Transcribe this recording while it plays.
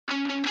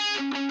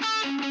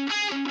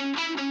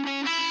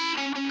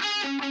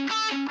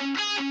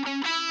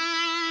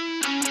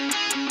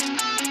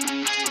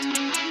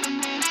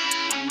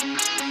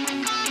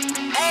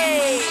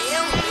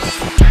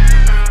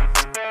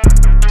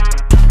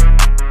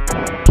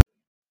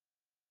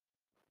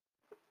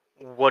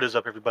What is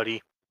up,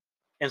 everybody?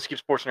 Inskeep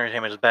Sports and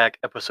Entertainment is back,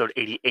 episode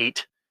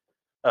 88.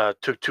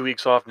 Took 2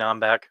 weeks off. Now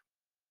I'm back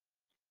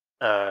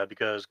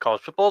because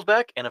college football's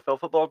back, NFL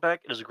football's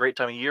back. It is a great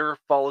time of year.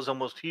 Fall is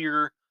almost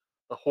here.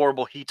 The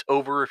horrible heat's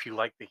over. If you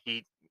like the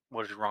heat,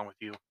 what is wrong with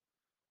you?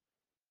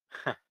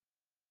 But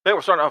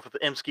we're starting off with the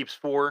Inskeeps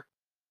 4.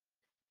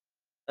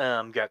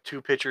 Got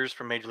two pitchers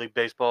from Major League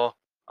Baseball,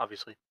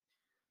 obviously.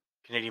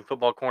 Canadian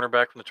football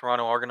cornerback from the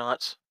Toronto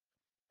Argonauts,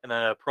 and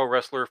then a pro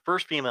wrestler,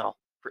 first female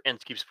for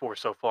Inskeeps 4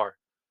 so far.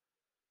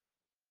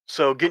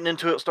 So getting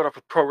into it, start off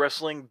with pro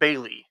wrestling.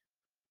 Bailey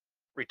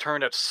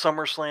returned at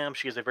SummerSlam.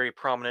 She is a very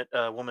prominent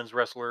women's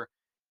wrestler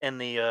in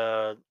the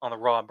on the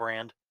Raw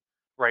brand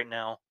right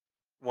now.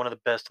 One of the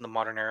best in the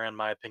modern era, in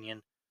my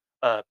opinion.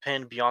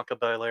 Pinned Bianca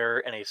Belair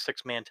in a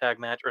six-man tag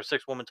match or a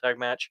six-woman tag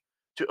match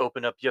to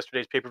open up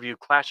yesterday's pay-per-view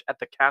Clash at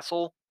the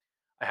Castle.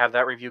 I have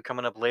that review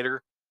coming up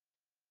later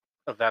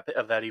of that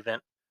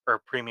event,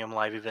 or premium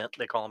live event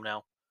they call them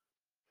now,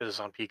 because it's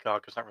on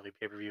Peacock. It's not really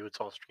pay-per-view; it's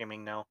all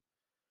streaming now.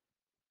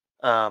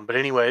 But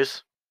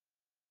anyways,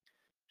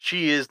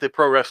 she is the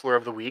pro wrestler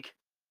of the week.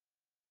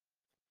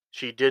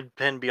 She did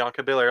pin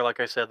Bianca Belair, like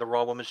I said, the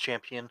Raw Women's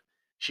Champion.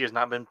 She has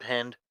not been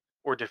pinned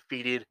or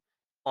defeated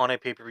on a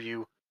pay per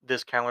view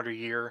this calendar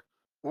year,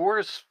 or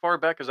as far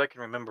back as I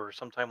can remember,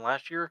 sometime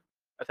last year.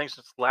 I think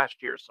since last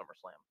year's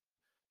SummerSlam.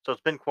 So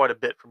it's been quite a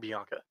bit for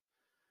Bianca.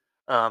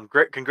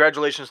 Great,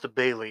 congratulations to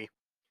Bailey.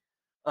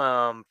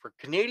 For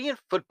Canadian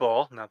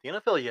football, not the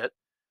NFL yet.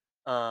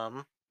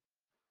 Um,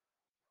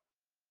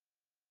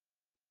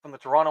 from the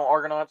Toronto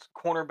Argonauts,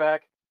 cornerback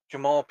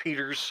Jamal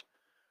Peters,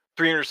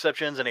 3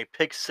 interceptions and a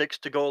pick six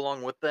to go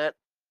along with that.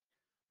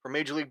 For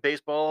Major League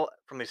Baseball,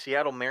 from the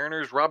Seattle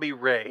Mariners, Robbie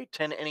Ray,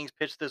 10 innings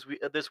pitched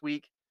this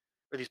week,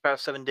 or these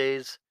past 7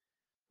 days,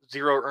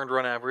 0 earned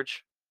run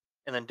average.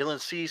 And then Dylan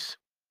Cease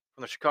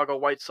from the Chicago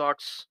White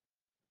Sox,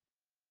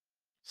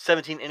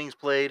 17 innings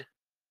played,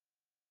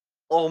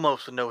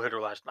 almost a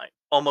no-hitter last night.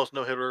 Almost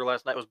no-hitter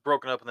last night, was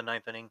broken up in the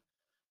 9th inning.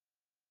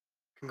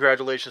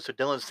 Congratulations to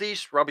Dylan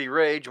Cease, Robbie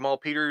Ray, Jamal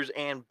Peters,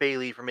 and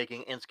Bailey for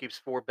making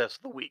Inskeep's 4 best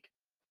of the week.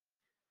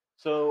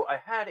 So I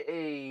had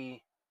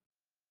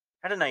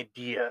an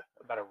idea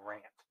about a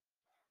rant.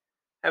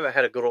 Haven't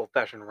had a good old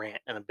fashioned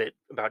rant in a bit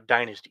about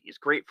dynasties,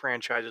 great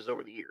franchises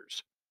over the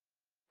years.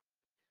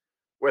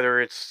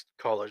 Whether it's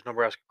college,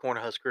 Nebraska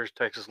Cornhuskers,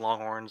 Texas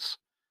Longhorns,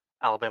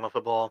 Alabama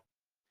football,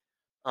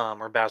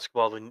 or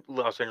basketball, the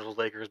Los Angeles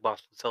Lakers,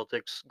 Boston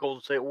Celtics,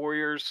 Golden State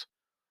Warriors.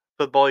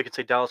 Football, you could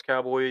say Dallas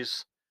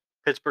Cowboys,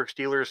 Pittsburgh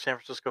Steelers, San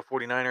Francisco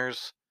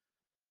 49ers,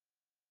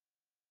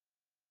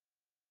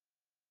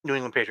 New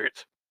England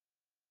Patriots.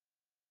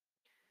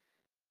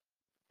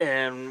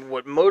 And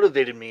what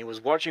motivated me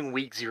was watching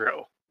Week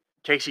 0,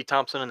 Casey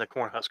Thompson and the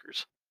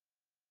Cornhuskers.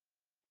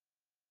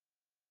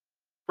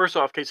 First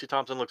off, Casey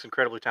Thompson looks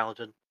incredibly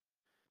talented.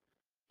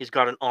 He's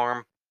got an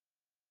arm.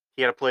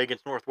 He had a play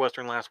against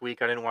Northwestern last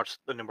week. I didn't watch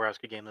the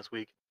Nebraska game this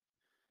week.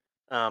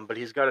 But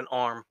he's got an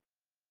arm.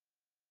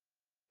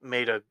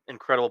 Made an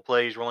incredible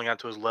play. He's rolling out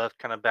to his left,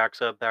 kind of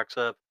backs up.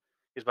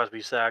 He's about to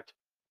be sacked.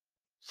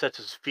 Sets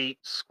his feet,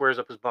 squares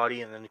up his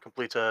body, and then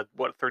completes a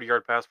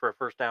 30-yard pass for a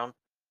first down.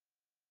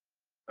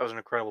 That was an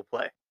incredible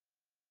play.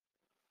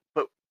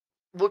 But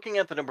looking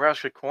at the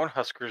Nebraska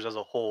Cornhuskers as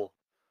a whole,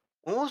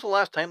 when was the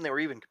last time they were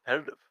even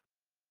competitive?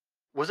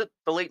 Was it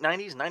the late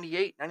 90s,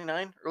 98,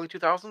 99, early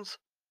 2000s?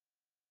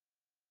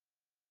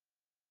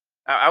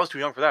 I was too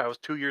young for that. I was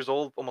 2 years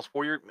old, almost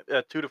 4 years,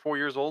 2 to 4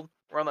 years old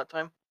around that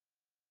time.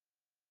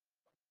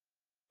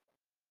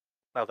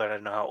 Not that I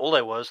didn't know how old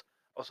I was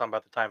talking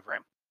about the time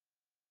frame.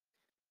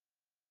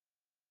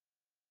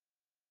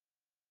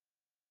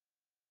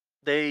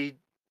 They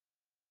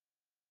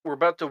were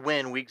about to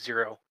win Week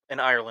 0 in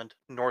Ireland,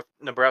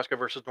 Nebraska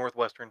versus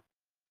Northwestern.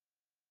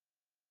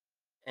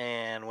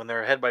 And when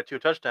they're ahead by 2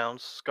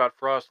 touchdowns, Scott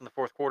Frost in the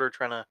fourth quarter,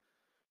 trying to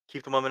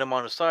keep the momentum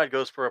on his side,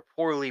 goes for a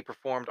poorly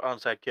performed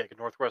onside kick. And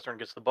Northwestern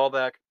gets the ball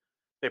back.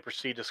 They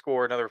proceed to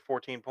score another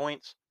 14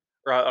 points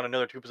on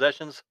another 2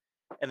 possessions,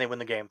 and they win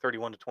the game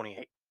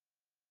 31-28.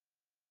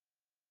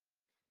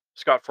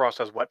 Scott Frost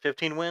has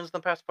 15 wins in the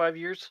past 5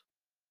 years?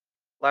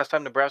 Last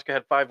time Nebraska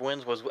had 5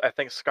 wins was, I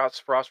think,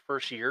 Scott Frost's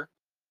first year.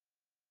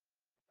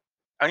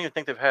 I don't even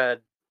think they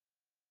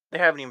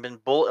haven't even been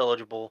bowl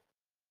eligible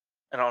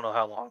in I don't know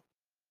how long.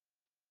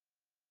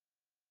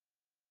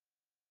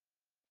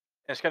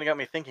 And it's kind of got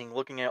me thinking,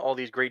 looking at all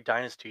these great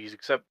dynasties,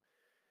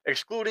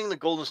 excluding the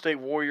Golden State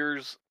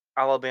Warriors,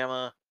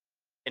 Alabama,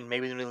 and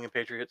maybe the New England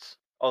Patriots.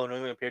 Although the New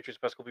England Patriots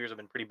the past couple years have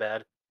been pretty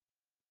bad,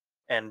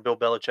 and Bill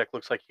Belichick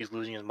looks like he's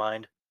losing his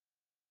mind.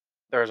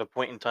 There was a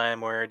point in time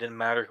where it didn't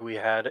matter who he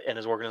had in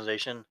his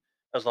organization,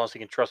 as long as he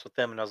can trust with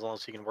them and as long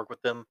as he can work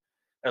with them,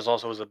 as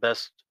also was the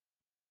best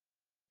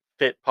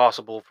fit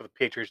possible for the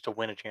Patriots to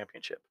win a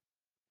championship.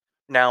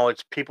 Now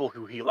it's people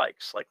who he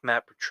likes, like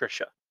Matt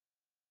Patricia,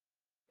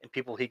 and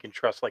people he can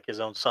trust, like his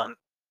own son.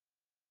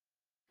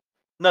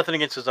 Nothing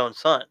against his own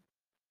son.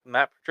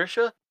 Matt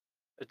Patricia,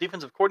 a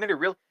defensive coordinator,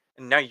 really?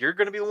 And now you're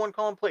going to be the one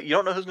calling plays? You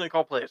don't know who's going to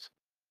call plays.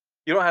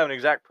 You don't have an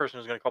exact person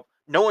who's going to call.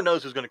 No one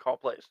knows who's going to call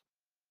plays.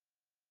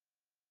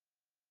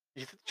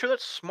 You sure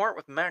that's smart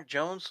with Mac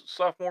Jones,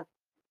 sophomore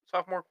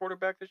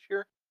quarterback this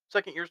year,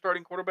 second year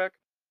starting quarterback,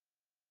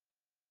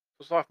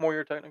 so sophomore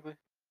year technically.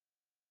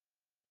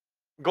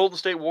 Golden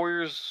State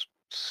Warriors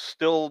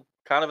still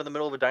kind of in the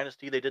middle of a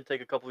dynasty. They did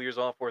take a couple of years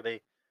off where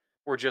they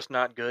were just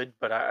not good,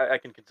 but I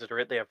can consider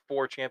it. They have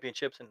 4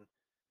 championships in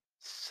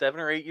 7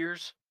 or 8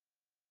 years.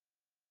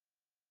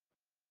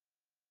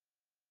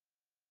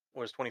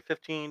 What was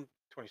 2015,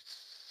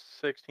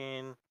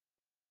 2016,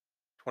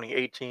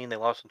 2018? They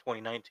lost in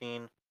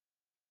 2019,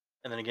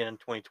 and then again in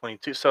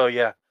 2022. So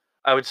yeah,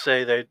 I would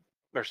say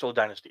they're still a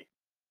dynasty.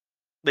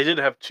 They did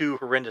have two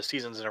horrendous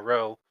seasons in a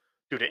row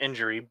due to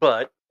injury,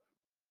 but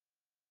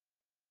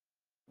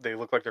they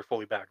look like they're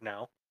fully back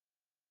now.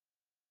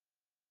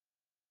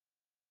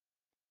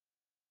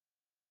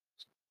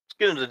 Let's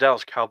get into the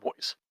Dallas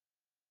Cowboys.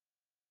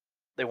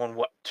 They won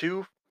what,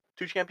 two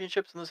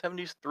championships in the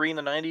 70s, three in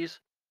the 90s.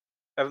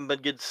 Haven't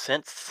been good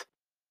since.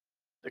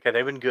 Okay,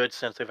 they've been good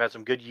since. They've had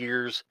some good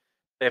years.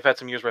 They've had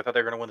some years where I thought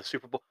they were going to win the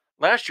Super Bowl.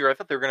 Last year, I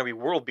thought they were going to be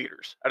world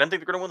beaters. I didn't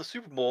think they were going to win the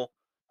Super Bowl.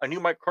 I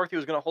knew Mike McCarthy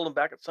was going to hold them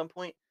back at some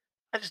point.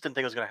 I just didn't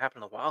think it was going to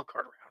happen in the wild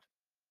card round.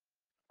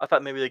 I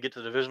thought maybe they get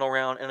to the divisional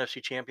round,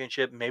 NFC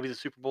Championship, maybe the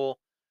Super Bowl.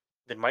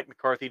 Then Mike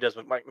McCarthy does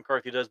what Mike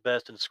McCarthy does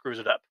best and screws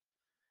it up.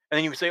 And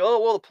then you can say, oh,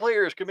 well, the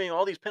players committing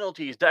all these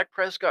penalties. Dak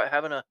Prescott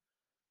having a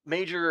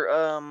major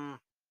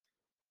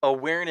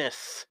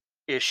awareness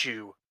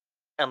issue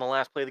on the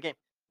last play of the game.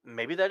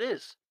 Maybe that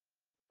is.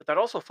 But that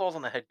also falls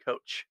on the head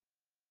coach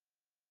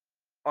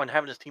on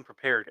having his team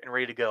prepared and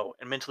ready to go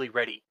and mentally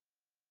ready.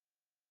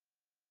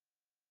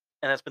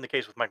 And that's been the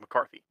case with Mike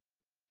McCarthy.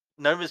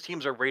 None of his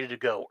teams are ready to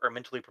go or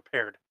mentally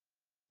prepared.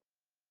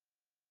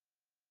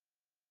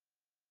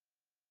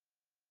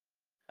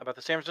 How about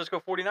the San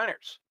Francisco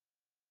 49ers?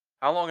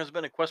 How long has it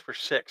been a quest for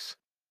six?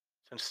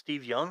 Since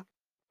Steve Young?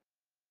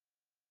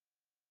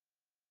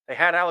 They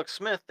had Alex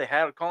Smith, they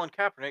had Colin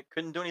Kaepernick,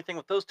 couldn't do anything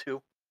with those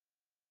two.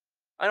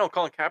 I know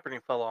Colin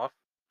Kaepernick fell off.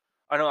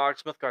 I know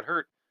Alex Smith got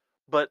hurt.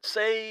 But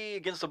say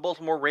against the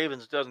Baltimore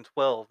Ravens in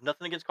 2012,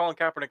 nothing against Colin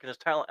Kaepernick and his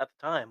talent at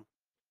the time,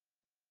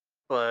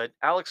 but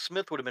Alex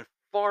Smith would have been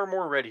far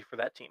more ready for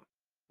that team.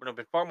 Would have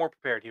been far more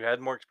prepared. He had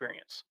more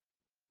experience.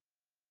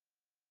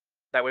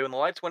 That way, when the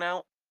lights went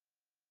out,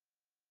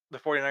 the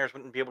 49ers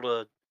wouldn't be able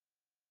to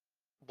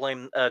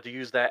to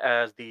use that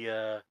as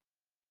their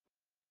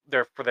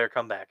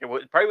comeback.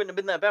 Probably wouldn't have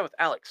been that bad with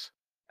Alex.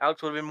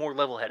 Alex would have been more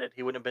level headed.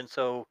 He wouldn't have been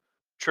so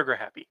trigger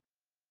happy.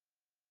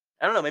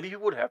 I don't know. Maybe he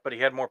would have, but he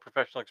had more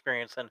professional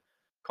experience than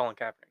Colin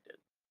Kaepernick did.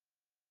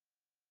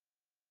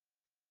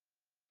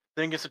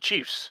 Then against the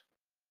Chiefs,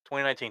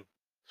 2019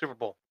 Super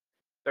Bowl,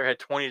 they're ahead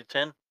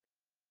 20-10,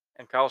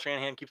 and Kyle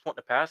Shanahan keeps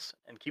wanting to pass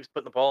and keeps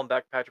putting the ball in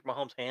back Patrick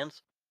Mahomes'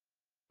 hands,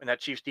 and that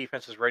Chiefs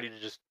defense is ready to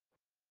just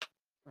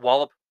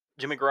wallop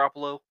Jimmy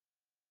Garoppolo,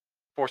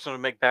 force him to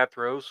make bad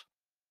throws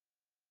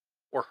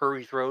or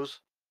hurry throws.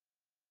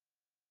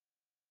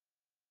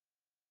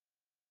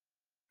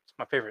 It's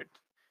my favorite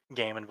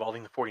game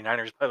involving the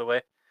 49ers, by the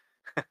way.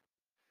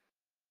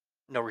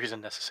 No reason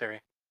necessary.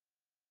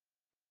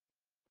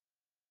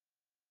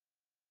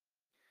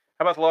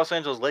 How about the Los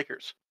Angeles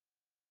Lakers?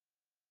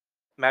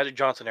 Magic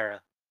Johnson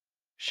era,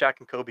 Shaq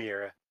and Kobe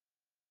era,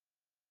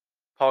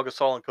 Paul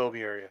Gasol and Kobe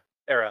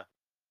era,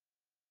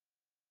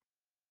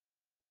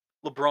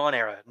 LeBron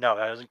era. No,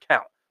 that doesn't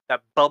count.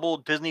 That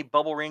Disney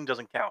bubble ring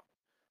doesn't count.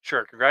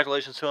 Sure,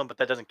 congratulations to him, but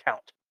that doesn't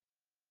count.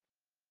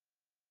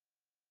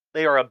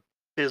 They are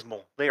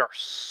abysmal. They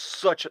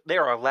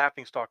are a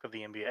laughing stock of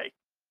the NBA.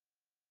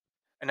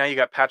 And now you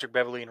got Patrick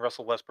Beverly and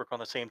Russell Westbrook on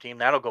the same team.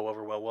 That'll go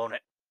over well, won't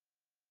it?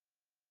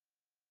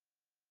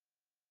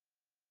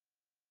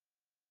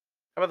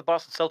 How about the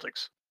Boston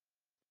Celtics?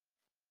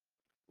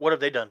 What have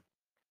they done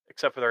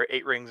except for their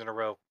 8 rings in a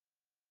row?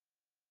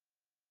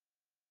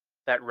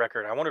 That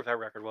record. I wonder if that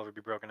record will ever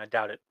be broken. I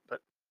doubt it,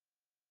 but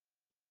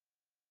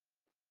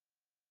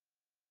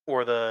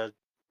or the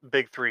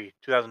Big Three,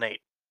 2008.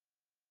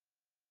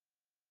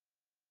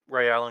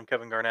 Ray Allen,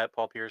 Kevin Garnett,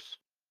 Paul Pierce.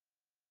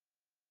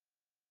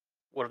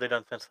 What have they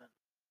done since then?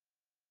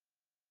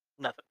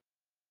 Nothing.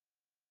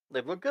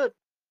 They've looked good,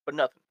 but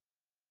nothing.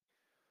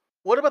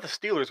 What about the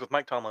Steelers with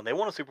Mike Tomlin? They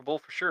won a Super Bowl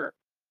for sure.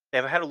 They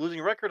haven't had a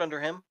losing record under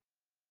him,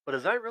 but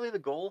is that really the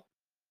goal?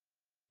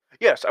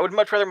 Yes, I would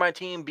much rather my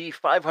team be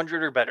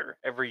 500 or better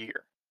every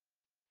year.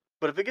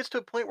 But if it gets to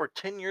a point where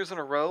 10 years in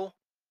a row,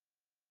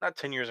 not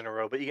 10 years in a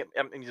row, but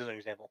I'm using an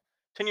example.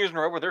 10 years in a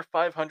row where they're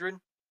 500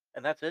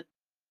 and that's it.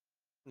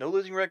 No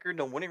losing record,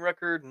 no winning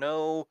record,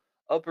 no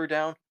up or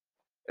down.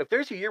 If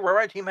there's a year where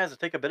my team has to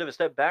take a bit of a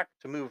step back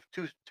to move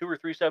two or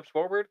three steps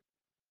forward,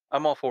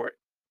 I'm all for it.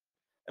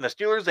 And the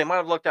Steelers, they might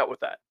have lucked out with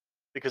that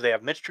because they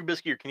have Mitch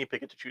Trubisky or Kenny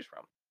Pickett to choose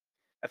from.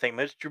 I think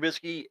Mitch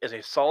Trubisky is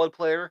a solid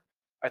player.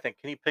 I think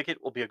Kenny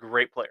Pickett will be a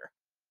great player.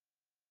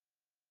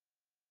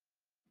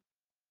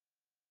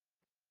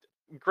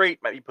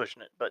 Great might be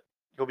pushing it, but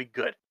he'll be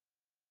good.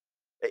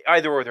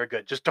 Either or they're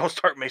good. Just don't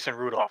start Mason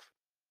Rudolph.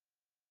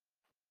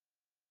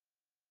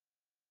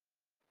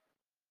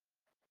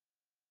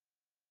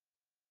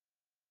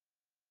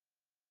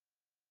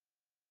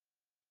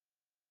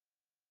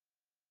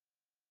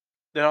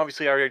 Then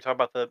obviously I already talked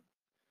about the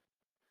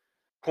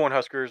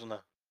Cornhuskers and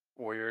the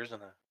Warriors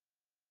and the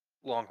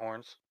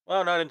Longhorns.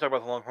 Well, no, I didn't talk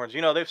about the Longhorns.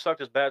 They've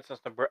sucked as bad since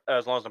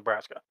as long as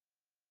Nebraska.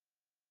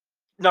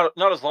 Not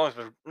as long as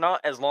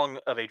not as long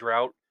of a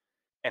drought,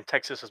 and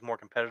Texas is more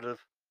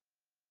competitive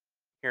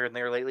here and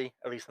there lately,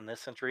 at least in this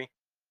century.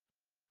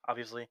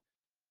 Obviously,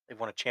 they've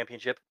won a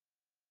championship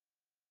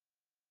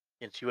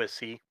against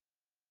USC.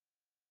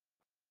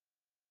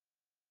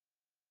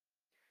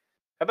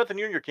 How about the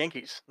New York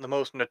Yankees, the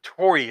most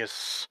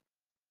notorious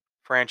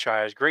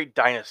franchise, great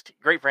dynasty,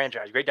 great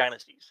franchise, great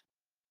dynasties.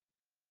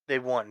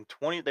 They've won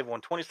 20. They've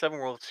won 27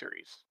 World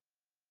Series.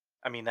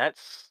 I mean,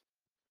 that's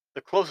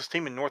the closest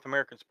team in North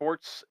American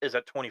sports is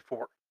at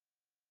 24.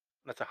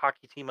 That's a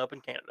hockey team up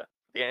in Canada,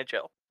 the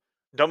NHL.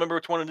 Don't remember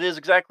which one it is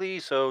exactly,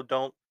 so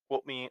don't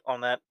quote me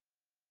on that.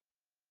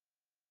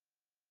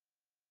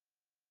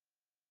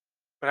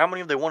 But how many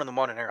have they won in the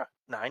modern era?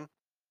 9.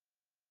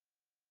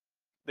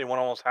 They won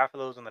almost half of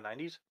those in the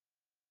 90s.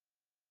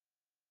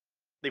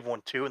 They've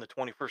won 2 in the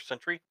 21st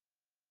century.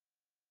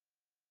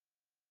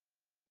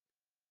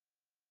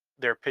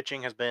 Their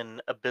pitching has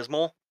been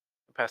abysmal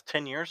the past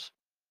 10 years.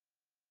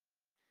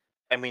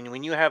 I mean,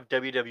 when you have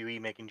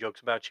WWE making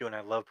jokes about you, and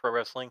I love pro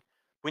wrestling,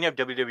 when you have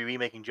WWE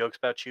making jokes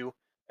about you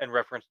in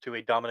reference to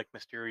a Dominic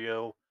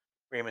Mysterio,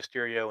 Rey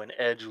Mysterio, and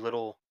Edge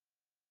little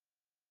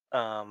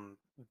um,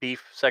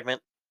 beef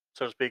segment,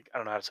 so to speak. I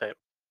don't know how to say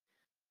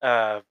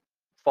it.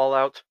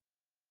 Fallout,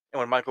 and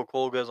when Michael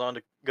Cole goes on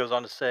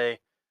to say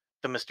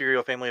the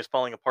Mysterio family is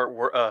falling apart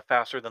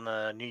faster than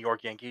the New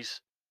York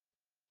Yankees.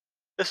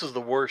 This is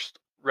the worst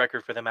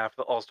record for them after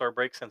the All Star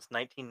break since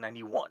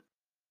 1991.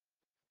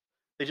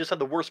 They just had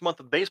the worst month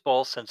of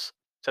baseball since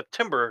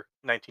September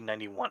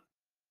 1991.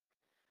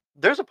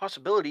 There's a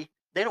possibility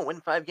they don't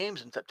win 5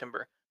 games in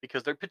September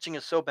because their pitching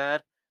is so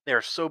bad, they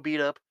are so beat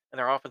up, and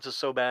their offense is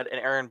so bad, and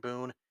Aaron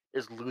Boone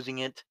is losing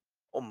it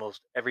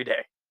almost every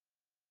day.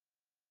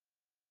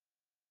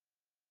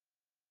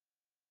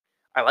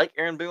 I like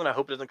Aaron Boone. I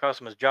hope it doesn't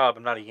cost him his job.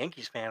 I'm not a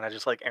Yankees fan. I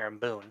just like Aaron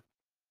Boone.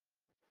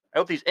 I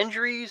hope these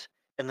injuries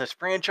and this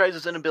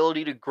franchise's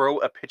inability to grow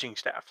a pitching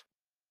staff.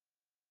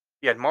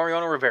 You had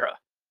Mariano Rivera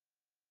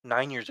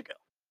 9 years ago.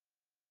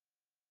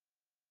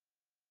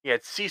 You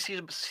had CC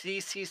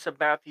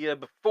Sabathia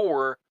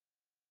before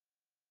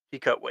he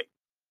cut weight.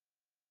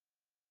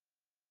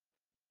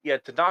 You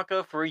had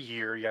Tanaka for a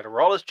year. You had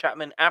Aroldis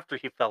Chapman after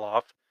he fell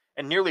off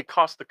and nearly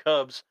cost the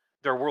Cubs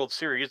their World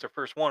Series, their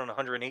first one in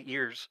 108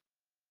 years.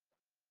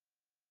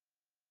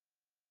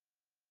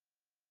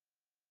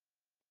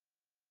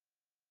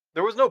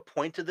 There was no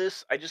point to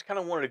this. I just kind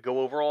of wanted to go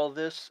over all of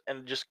this,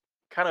 and just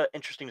kind of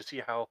interesting to see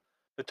how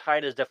the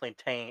tide has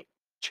definitely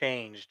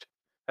changed,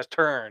 has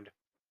turned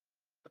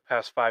the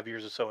past 5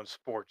 years or so in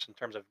sports in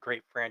terms of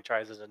great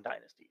franchises and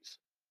dynasties.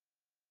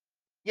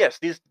 Yes,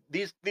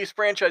 these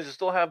franchises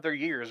still have their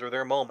years or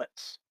their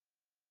moments,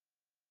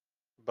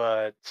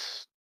 but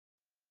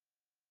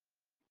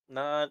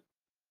not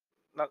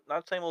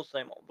not same old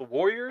same old. The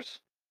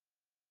Warriors,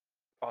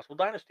 possible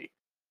dynasty.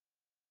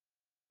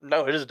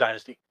 No, it is a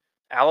dynasty.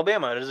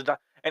 Alabama, it is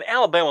and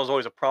Alabama was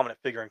always a prominent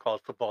figure in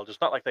college football, just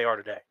not like they are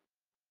today.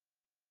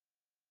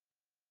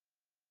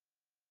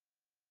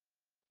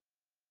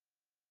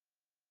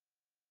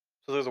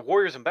 So there's the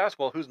Warriors in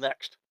basketball. Who's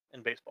next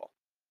in baseball?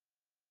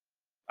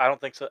 I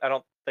don't think so. I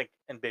don't think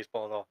in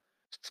baseball at all,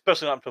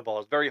 especially not in football.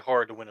 It's very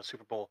hard to win a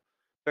Super Bowl.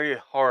 Very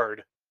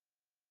hard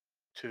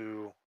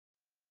to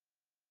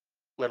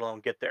let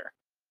alone get there.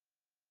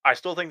 I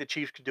still think the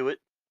Chiefs could do it.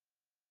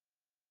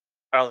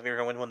 I don't think they're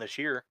going to win one this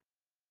year,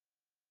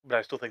 but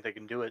I still think they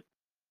can do it.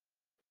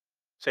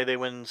 Say they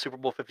win Super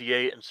Bowl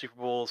 58 and Super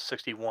Bowl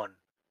 61,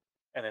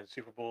 and then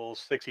Super Bowl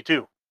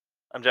 62.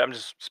 I'm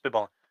just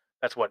spitballing.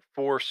 That's what,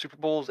 4 Super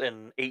Bowls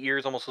in 8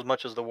 years, almost as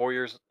much as the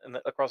Warriors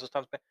across this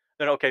time span.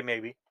 Then okay,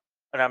 maybe.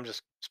 And I'm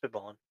just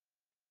spitballing.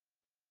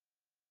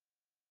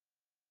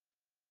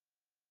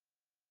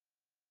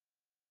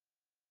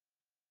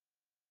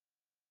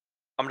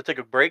 I'm gonna take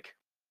a break,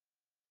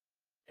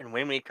 and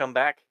when we come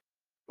back,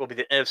 will be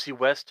the NFC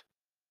West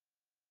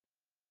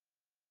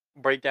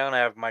breakdown. I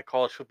have my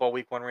college football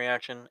Week 1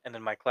 reaction, and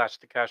then my Clash of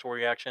the Casual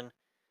reaction.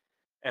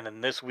 And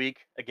then this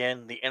week,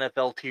 again, the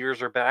NFL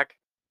tiers are back,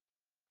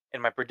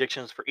 and my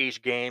predictions for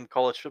each game,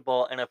 college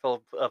football,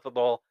 NFL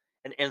football,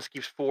 and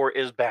Inskeep 4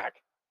 is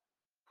back.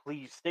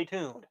 Please stay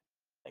tuned.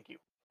 Thank you.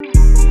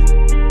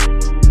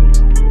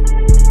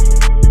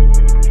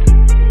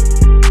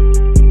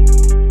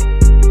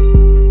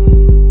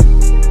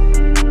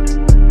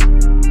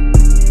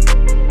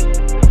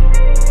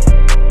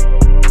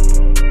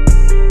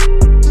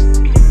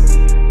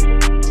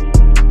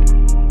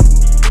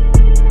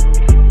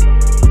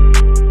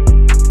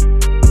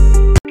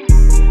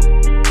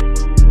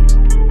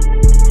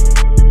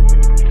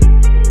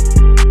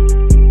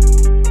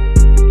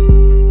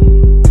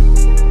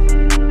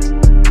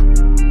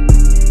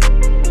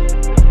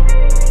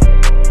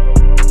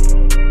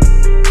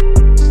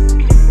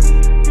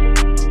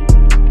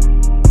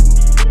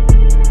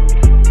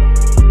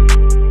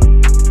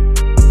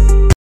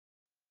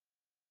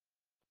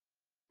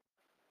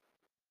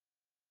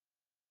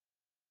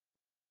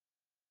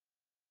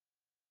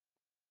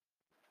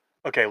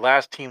 Okay,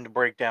 last team to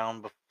break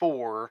down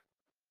before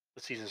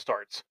the season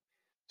starts.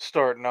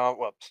 Finishing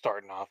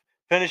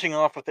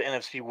off with the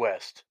NFC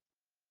West.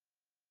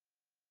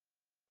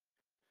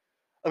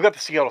 I've got the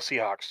Seattle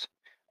Seahawks.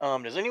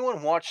 Does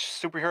anyone watch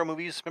superhero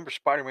movies? Remember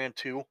Spider-Man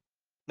 2?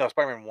 No,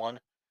 Spider-Man 1,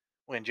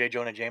 when J.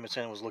 Jonah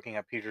Jameson was looking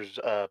at Peter's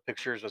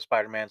pictures of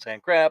Spider-Man saying,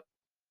 crap,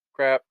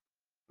 crap,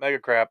 mega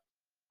crap,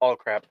 all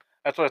crap.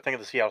 That's what I think of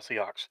the Seattle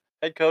Seahawks.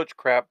 Head coach,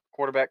 crap.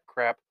 Quarterback,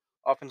 crap.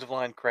 Offensive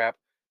line, crap.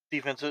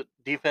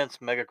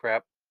 Defense, mega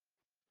crap.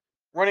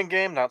 Running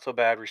game, not so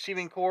bad.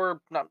 Receiving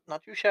core, not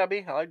too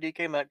shabby. I like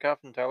DK Metcalf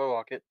and Tyler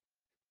Lockett.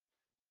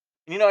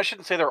 And, I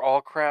shouldn't say they're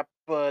all crap,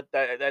 but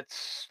that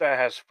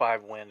has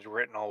 5 wins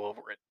written all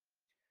over it.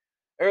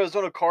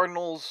 Arizona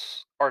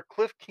Cardinals, are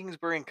Cliff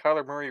Kingsbury and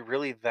Kyler Murray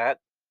really that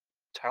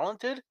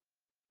talented?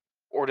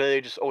 Or do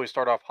they just always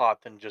start off hot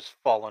and just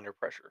fall under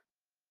pressure?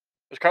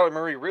 Does Kyler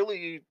Murray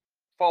really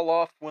fall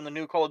off when the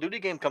new Call of Duty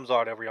game comes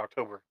out every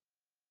October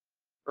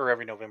or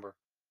every November?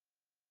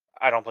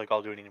 I don't play Call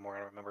of Duty anymore. I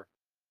don't remember.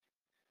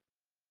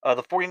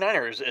 The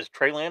 49ers, is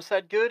Trey Lance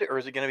that good, or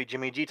is it going to be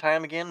Jimmy G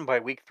time again by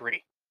week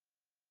 3?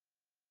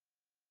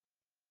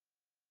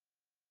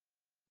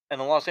 And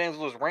the Los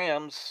Angeles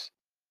Rams,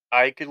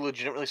 I could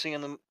legitimately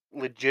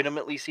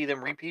see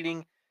them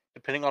repeating,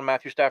 depending on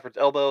Matthew Stafford's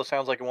elbow.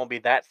 Sounds like it won't be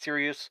that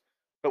serious,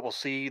 but we'll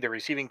see. The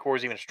receiving core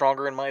is even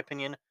stronger, in my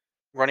opinion.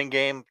 Running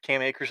game,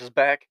 Cam Akers is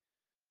back.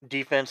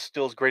 Defense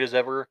still as great as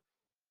ever.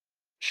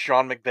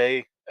 Sean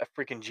McVay, a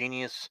freaking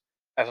genius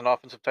as an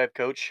offensive type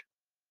coach.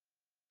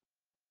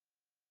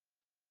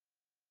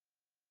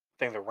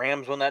 I think the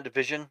Rams win that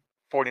division.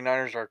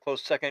 49ers are a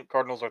close second.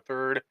 Cardinals are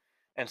third,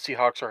 and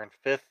Seahawks are in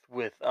fifth,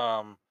 with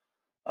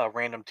a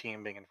random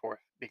team being in fourth,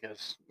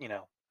 because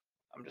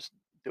I'm just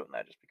doing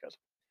that just because.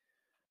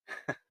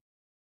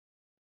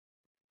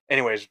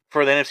 Anyways,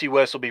 for the NFC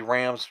West will be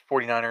Rams,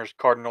 49ers,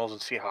 Cardinals,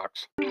 and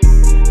Seahawks.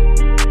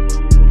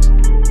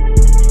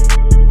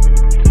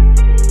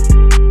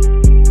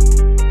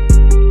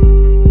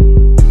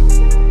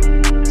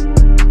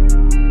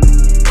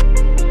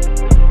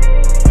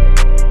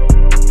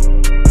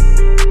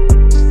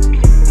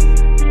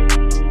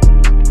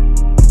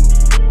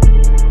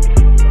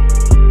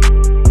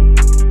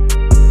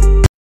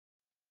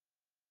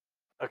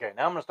 Okay,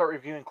 now I'm going to start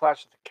reviewing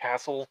Clash at the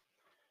Castle.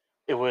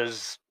 It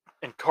was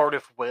in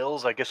Cardiff,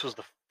 Wales. I guess was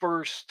the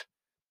first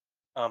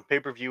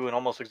pay-per-view in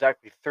almost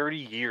exactly 30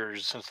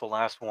 years since the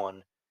last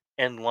one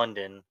in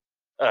London.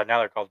 Now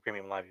they're called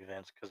premium live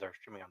events because they're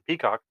streaming on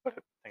Peacock, but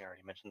I think I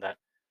already mentioned that.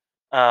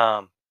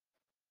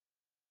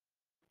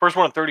 First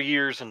one in 30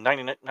 years in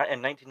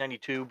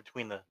 1992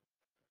 between the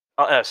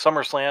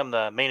SummerSlam.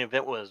 The main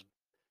event was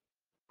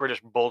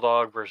British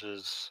Bulldog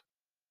versus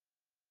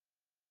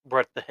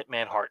Bret the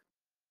Hitman Hart.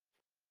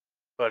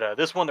 But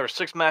this one, there were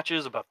 6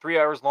 matches, about 3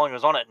 hours long. It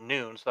was on at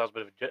noon, so that was a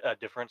bit of a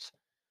difference.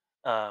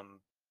 Um,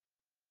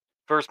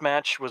 First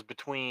match was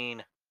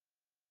between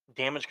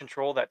Damage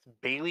Control, that's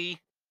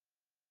Bailey,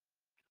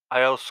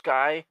 Io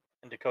Sky,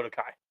 and Dakota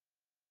Kai,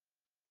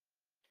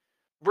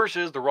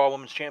 versus the Raw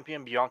Women's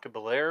Champion, Bianca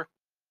Belair.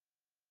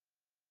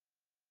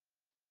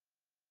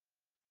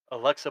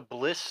 Alexa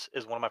Bliss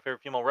is one of my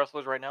favorite female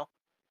wrestlers right now.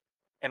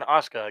 And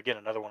Asuka, again,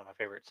 another one of my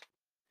favorites.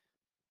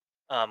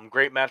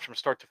 Great match from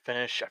start to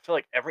finish. I feel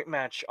like every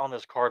match on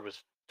this card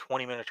was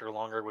 20 minutes or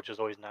longer, which is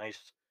always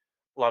nice.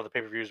 A lot of the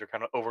pay-per-views are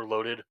kind of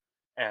overloaded,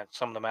 and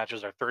some of the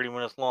matches are 30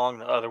 minutes long.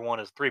 The other one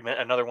is 3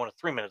 minutes. Another one is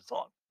 3 minutes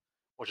long,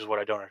 which is what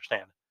I don't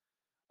understand.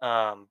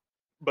 Um,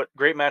 but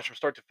great match from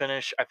start to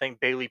finish. I think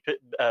Bailey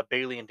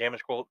and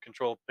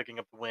Control picking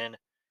up the win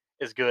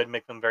is good.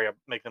 Make them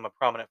a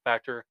prominent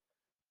factor.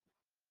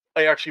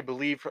 I actually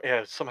believe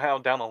somehow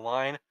down the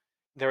line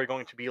they're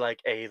going to be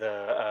like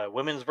the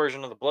women's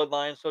version of the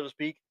Bloodline, so to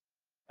speak.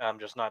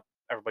 Just not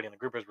everybody in the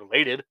group is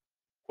related,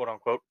 quote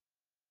unquote,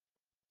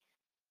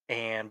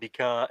 and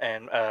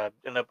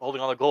end up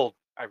holding all the gold.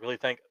 I really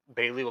think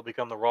Bailey will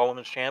become the Raw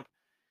Women's Champ,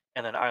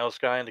 and then Io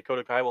Sky and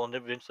Dakota Kai will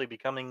eventually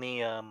becoming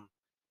the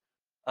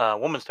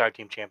Women's Tag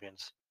Team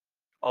Champions.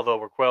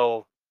 Although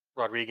Raquel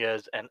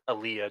Rodriguez and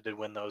Aaliyah did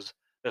win those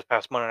this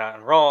past Monday Night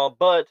on Raw,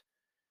 but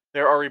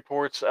there are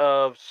reports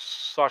of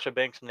Sasha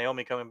Banks and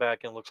Naomi coming back,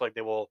 and it looks like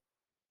they will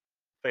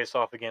face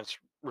off against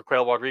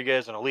Raquel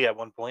Rodriguez and Aaliyah at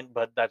one point,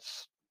 but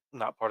that's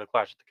not part of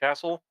Clash at the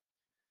Castle.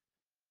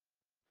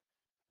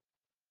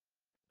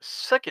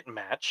 Second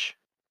match,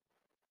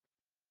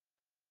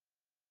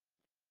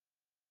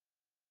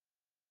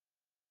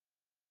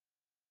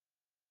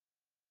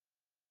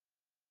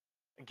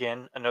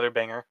 again, another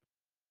banger.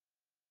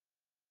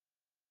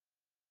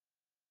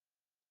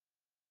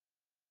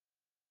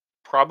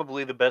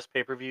 Probably the best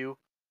pay-per-view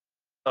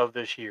of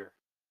this year.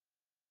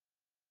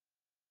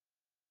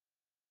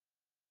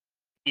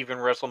 Even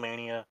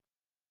WrestleMania,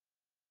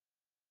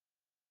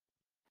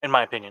 in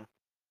my opinion.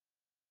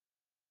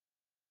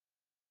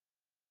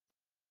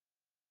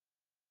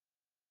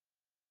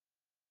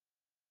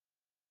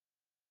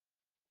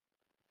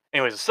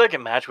 Anyways, the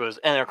second match was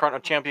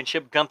Intercontinental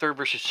Championship, Gunther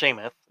versus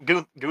Sheamus.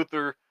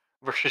 Gunther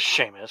versus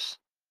Sheamus.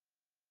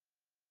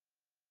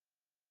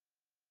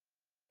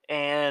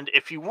 And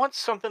if you want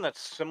something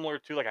that's similar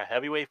to like a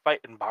heavyweight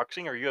fight in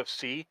boxing or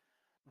UFC,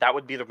 that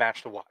would be the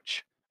match to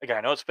watch. Again,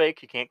 I know it's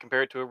fake. You can't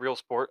compare it to a real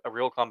sport, a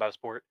real combat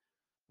sport,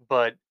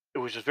 but it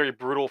was just very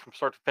brutal from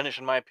start to finish,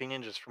 in my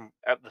opinion, just from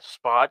at the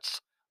spots,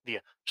 the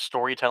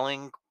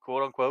storytelling,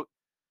 quote unquote.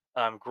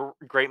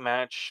 Great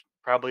match,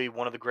 probably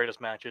one of the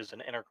greatest matches in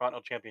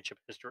Intercontinental Championship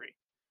history.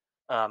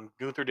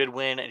 Gunther did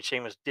win, and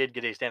Sheamus did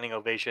get a standing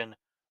ovation,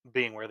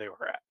 being where they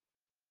were at.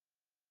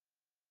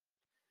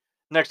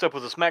 Next up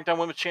was the SmackDown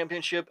Women's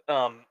Championship.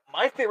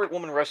 My favorite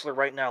woman wrestler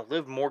right now,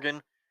 Liv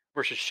Morgan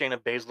versus Shayna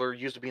Baszler,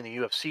 used to be in the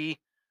UFC,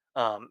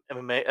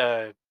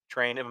 MMA,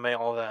 trained MMA,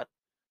 all of that.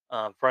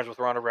 Friends with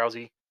Ronda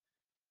Rousey,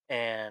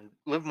 and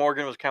Liv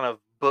Morgan was kind of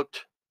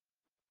booked,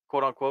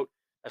 quote unquote,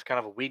 as kind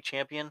of a weak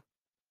champion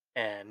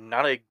and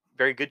not a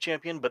very good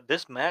champion. But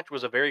this match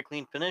was a very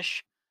clean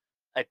finish.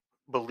 I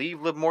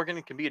believe Liv Morgan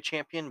can be a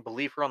champion.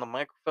 Believe her on the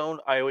microphone.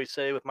 I always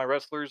say with my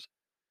wrestlers,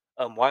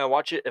 why I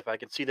watch it, if I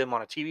can see them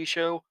on a TV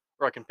show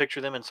or I can picture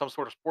them in some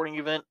sort of sporting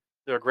event,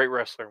 they're a great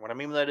wrestler. What I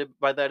mean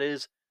by that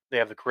is they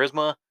have the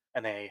charisma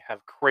and they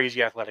have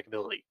crazy athletic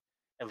ability.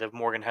 And Liv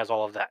Morgan has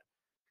all of that.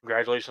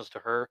 Congratulations to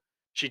her.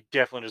 She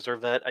definitely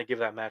deserved that. I give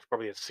that match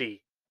probably a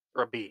C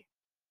or a B.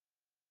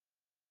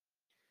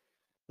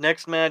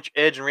 Next match,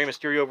 Edge and Rey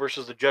Mysterio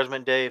versus the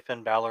Judgment Day,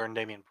 Finn Balor and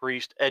Damian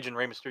Priest. Edge and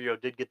Rey Mysterio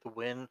did get the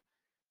win.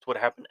 It's what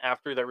happened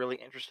after that really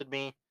interested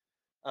me.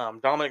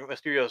 Dominic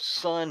Mysterio's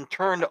son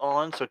turned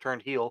on, so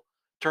turned heel,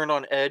 turned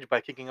on Edge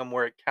by kicking him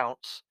where it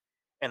counts,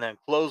 and then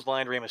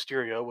clotheslined Rey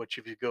Mysterio, which,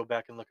 if you go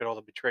back and look at all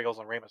the betrayals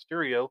on Rey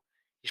Mysterio,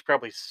 he's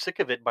probably sick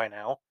of it by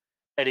now.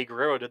 Eddie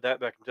Guerrero did that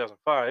back in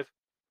 2005.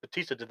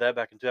 Batista did that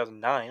back in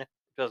 2009,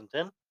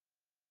 2010,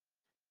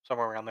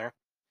 somewhere around there.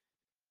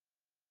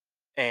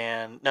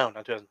 And no,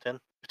 not 2010.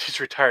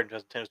 Batista retired in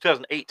 2010. It was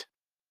 2008.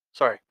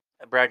 Sorry,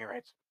 bragging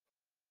rights.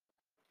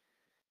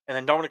 And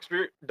then Dominic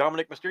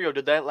Mysterio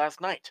did that last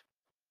night.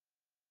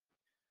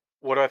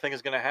 What do I think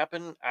is going to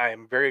happen? I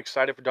am very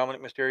excited for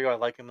Dominic Mysterio. I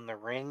like him in the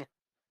ring.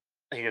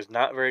 He is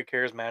not very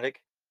charismatic.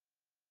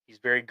 He's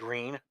very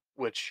green,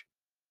 which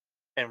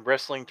in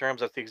wrestling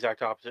terms, that's the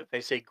exact opposite. If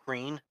they say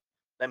green,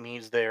 that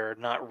means they're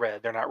not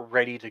red. They're not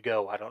ready to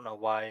go. I don't know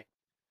why,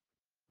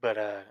 but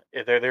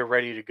if they're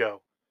ready to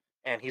go.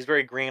 And he's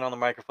very green on the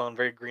microphone,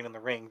 very green in the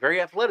ring, very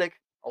athletic,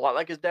 a lot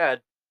like his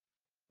dad,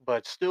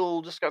 but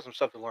still just got some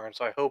stuff to learn.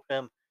 So I hope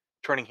him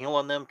turning heel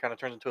on them kind of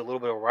turns into a little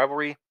bit of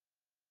rivalry,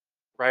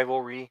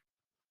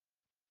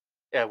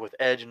 yeah, with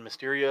Edge and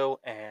Mysterio,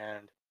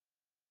 and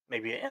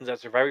maybe it ends at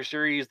Survivor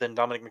Series. Then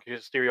Dominic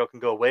Mysterio can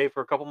go away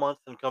for a couple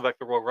months and come back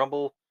to Royal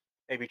Rumble,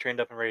 maybe trained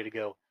up and ready to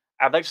go.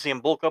 I'd like to see him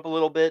bulk up a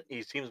little bit.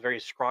 He seems very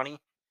scrawny.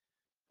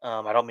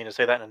 I don't mean to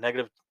say that in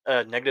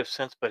a negative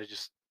sense, but it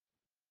just,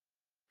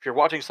 if you're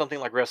watching something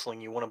like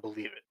wrestling, you want to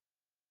believe it.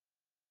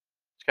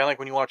 It's kind of like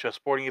when you watch a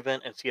sporting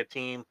event and see a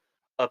team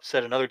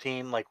upset another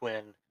team, like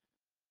when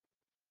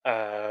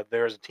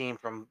there's a team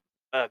from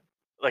uh,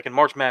 like in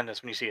March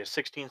Madness when you see a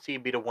 16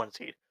 seed beat a 1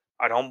 seed.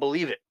 I don't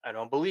believe it. I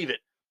don't believe it.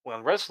 Well,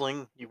 in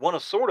wrestling, you want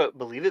to sort of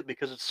believe it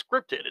because it's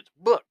scripted, it's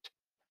booked.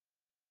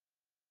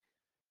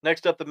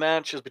 Next up, the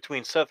match is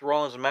between Seth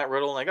Rollins and Matt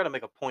Riddle, and I got to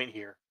make a point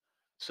here.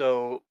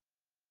 So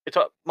it's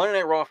a Monday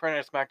Night Raw, Friday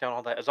Night SmackDown,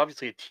 all that is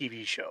obviously a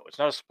TV show. It's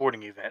not a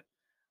sporting event.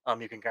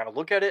 You can kind of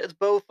look at it as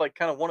both, like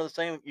kind of one of the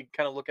same. You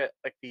kind of look at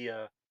like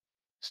the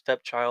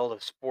stepchild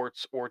of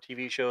sports or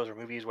TV shows or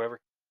movies,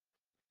 whatever.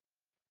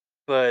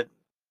 But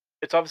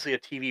it's obviously a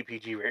TV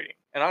PG rating.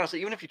 And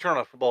honestly, even if you turn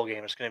on a football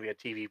game, it's going to be a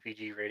TV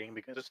PG rating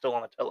because it's still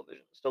on the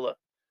television. It's still a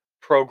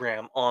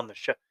program on the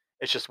show.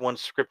 It's just one's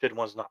scripted,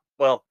 one's not.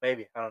 Well,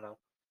 maybe I don't know.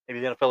 Maybe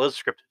the NFL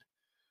is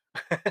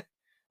scripted.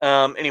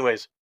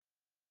 Anyways,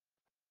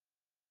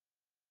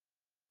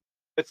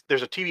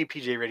 there's a TV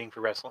PG rating for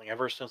wrestling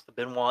ever since the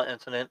Benoit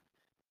incident.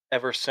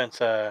 Ever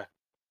since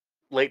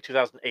late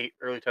 2008,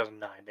 early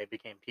 2009, they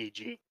became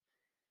PG,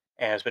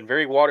 and it's been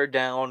very watered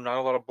down. Not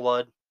a lot of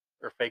blood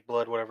or fake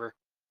blood, whatever,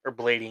 or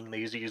blading. They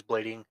usually use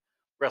blading.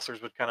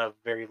 Wrestlers would kind of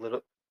very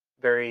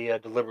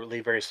deliberately,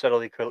 very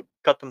subtly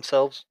cut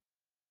themselves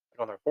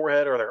on their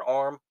forehead or their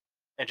arm,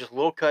 and just a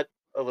little cut,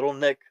 a little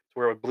nick to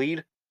where it would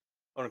bleed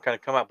and kind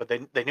of come out. But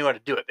they knew how to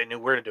do it. They knew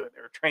where to do it.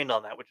 They were trained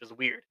on that, which is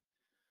weird.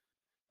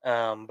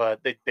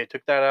 But they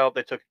took that out.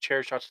 They took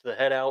chair shots to the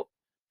head out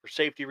for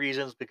safety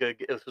reasons because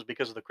it was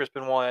because of the Chris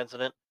Benoit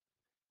incident,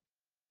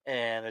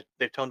 and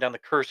they've toned down the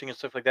cursing and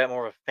stuff like that.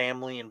 More of a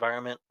family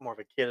environment, more of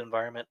a kid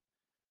environment.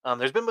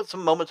 There's been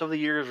some moments over the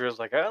years where it's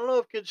like I don't know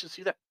if kids should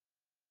see that.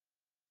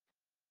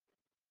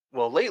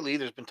 Well, lately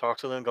there's been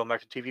talks of them going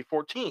back to TV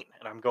 14,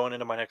 and I'm going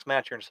into my next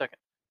match here in a second.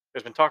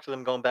 There's been talks of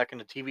them going back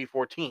into TV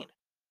 14.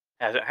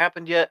 Hasn't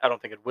happened yet. I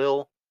don't think it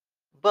will.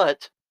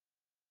 But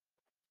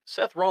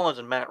Seth Rollins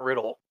and Matt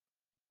Riddle,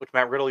 which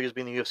Matt Riddle used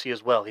to be in the UFC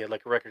as well. He had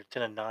like a record of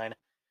 10-9.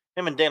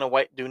 Him and Dana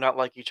White do not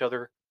like each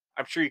other.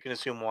 I'm sure you can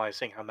assume why,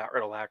 seeing how Matt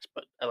Riddle acts,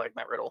 but I like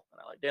Matt Riddle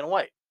and I like Dana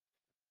White.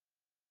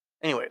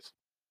 Anyways,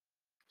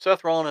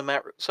 Seth Rollins and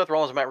Matt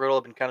Riddle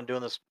have been kind of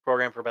doing this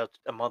program for about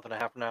a month and a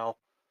half now.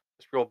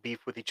 This real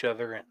beef with each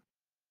other, and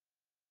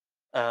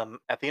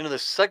At the end of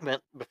this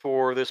segment,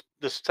 before this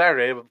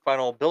Saturday, the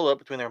final build up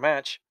between their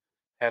match,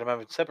 had them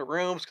having separate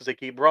rooms because they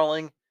keep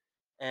brawling.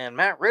 And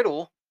Matt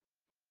Riddle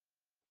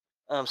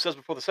says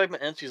before the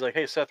segment ends, he's like,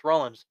 "Hey, Seth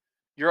Rollins,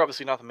 you're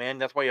obviously not the man.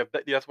 That's why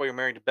you're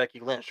married to Becky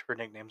Lynch. Her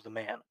nickname's the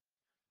Man."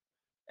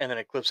 And then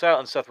it clips out,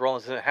 and Seth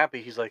Rollins isn't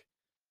happy. He's like,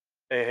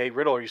 "Hey,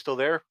 Riddle, are you still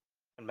there?"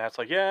 And Matt's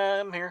like, "Yeah,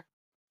 I'm here."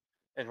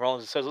 And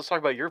Rollins says, "Let's talk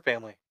about your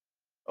family."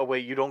 "Oh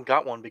wait, you don't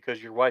got one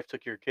because your wife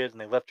took your kids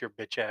and they left your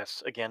bitch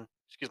ass again."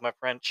 Excuse my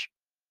French.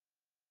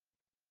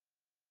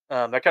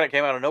 That kind of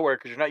came out of nowhere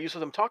because you're not used to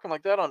them talking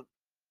like that on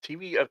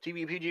TV, a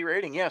TV PG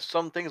rating. Yes,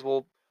 some things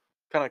will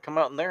kind of come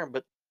out in there,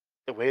 but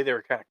the way they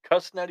were kind of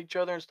cussing at each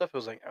other and stuff, it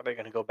was like, are they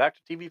going to go back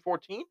to TV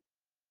 14?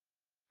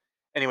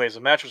 Anyways, the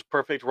match was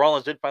perfect.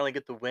 Rollins did finally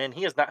get the win.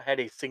 He has not had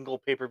a single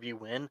pay per view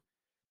win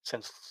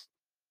since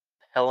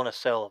Hell in a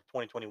Cell of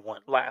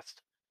 2021,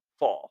 last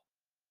fall.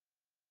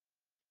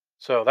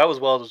 So that was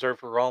well deserved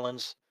for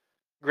Rollins.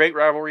 Great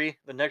rivalry.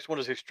 The next one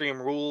is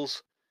Extreme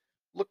Rules.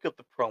 Look up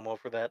the promo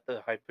for that,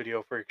 the hype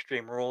video for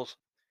Extreme Rules.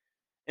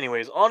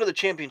 Anyways, on to the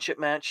championship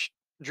match.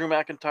 Drew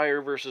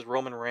McIntyre versus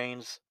Roman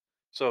Reigns.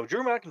 So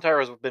Drew McIntyre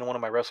has been one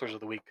of my wrestlers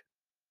of the week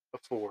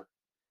before,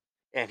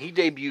 and he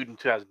debuted in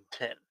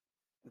 2010.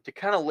 To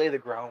kind of lay the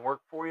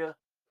groundwork for you,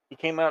 he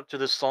came out to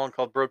this song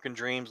called "Broken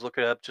Dreams." Look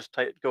it up. Just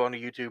go onto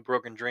YouTube.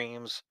 "Broken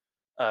Dreams,"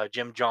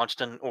 Jim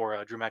Johnston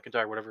or Drew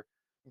McIntyre, whatever.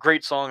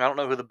 Great song. I don't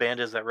know who the band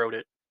is that wrote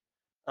it,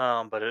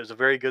 but it was a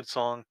very good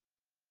song.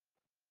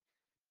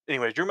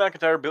 Anyways, Drew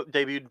McIntyre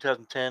debuted in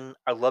 2010.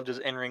 I loved his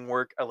in-ring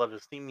work. I loved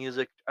his theme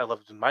music. I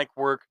loved his mic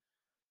work.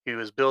 He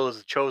was billed as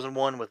the chosen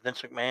one with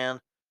Vince McMahon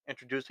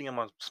introducing him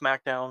on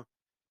SmackDown,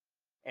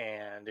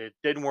 and it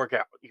didn't work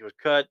out. He was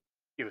cut.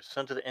 He was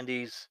sent to the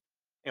Indies.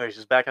 Anyways,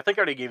 he's back. I think I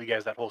already gave you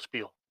guys that whole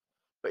spiel.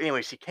 But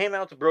anyways, he came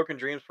out to Broken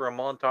Dreams for a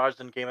montage,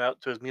 then came out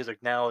to his music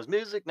now. His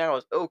music now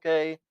is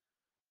okay,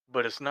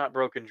 but it's not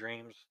Broken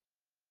Dreams.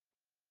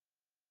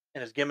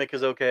 And his gimmick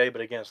is okay,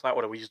 but again, it's not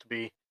what it used to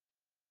be.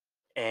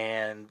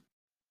 And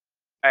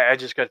I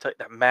just got to tell you,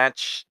 that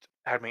match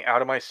had me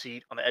out of my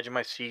seat, on the edge of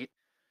my seat.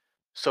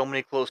 So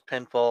many close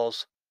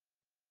pinfalls.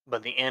 But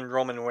in the end,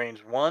 Roman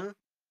Reigns won.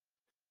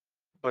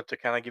 But to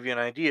kind of give you an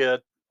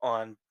idea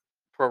on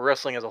pro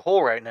wrestling as a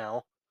whole right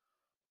now,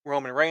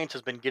 Roman Reigns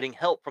has been getting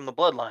help from the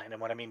bloodline.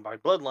 And what I mean by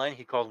bloodline,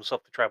 he calls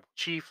himself the tribal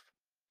chief,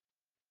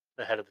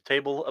 the head of the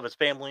table of his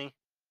family,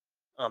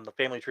 the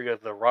family tree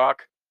of The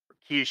Rock,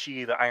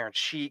 Rikishi, the Iron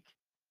Sheik,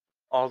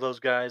 all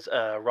those guys,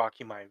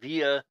 Rocky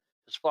Maivia,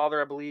 his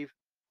father, I believe,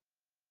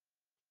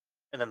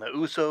 and then the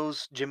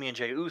Usos, Jimmy and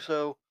Jay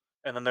Uso,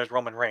 and then there's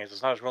Roman Reigns.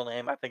 It's not his real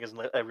name. I think his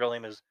real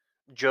name is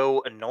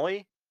Joe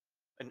Anoy.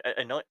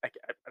 Anoy.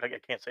 I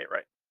can't say it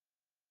right.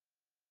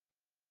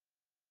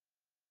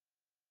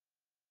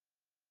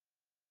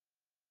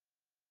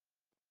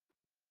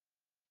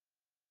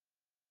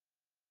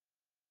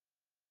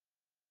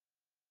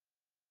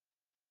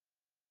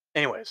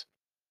 Anyways,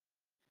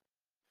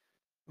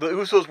 the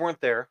Usos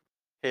weren't there.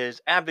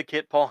 His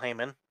advocate, Paul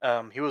Heyman,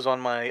 he was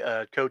on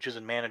my coaches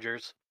and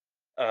managers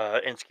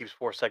Inskeep's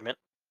 4 segment,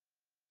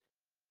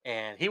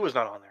 and he was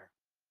not on there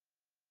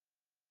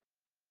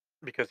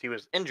because he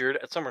was injured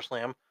at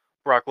SummerSlam.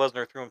 Brock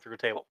Lesnar threw him through a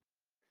table.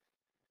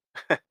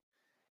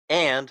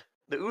 And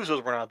the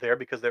Usos were not there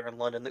because they're in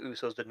London. The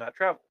Usos did not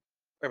travel.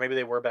 Or maybe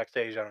they were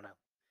backstage, I don't know.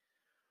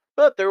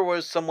 But there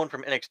was someone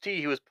from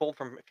NXT who was pulled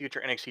from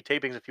future NXT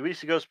tapings a few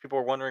weeks ago, so people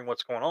were wondering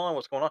what's going on,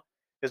 what's going on.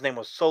 His name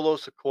was Solo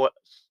Sequoia.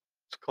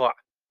 Sequoia.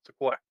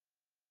 Sequoia.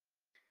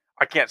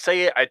 I can't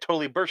say it. I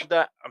totally butchered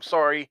that. I'm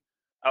sorry.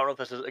 I don't know if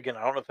this is again.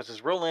 I don't know if that's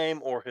his real name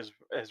or his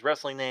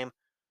wrestling name,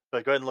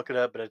 but go ahead and look it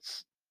up. But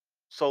it's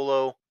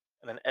Solo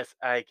and then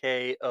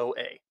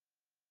Sikoa.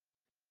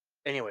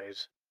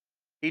 Anyways,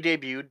 he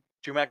debuted.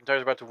 Drew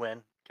McIntyre's about to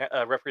win.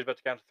 Referee's about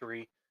to count to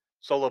 3.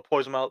 Solo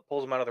pulls him out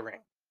of the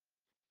ring,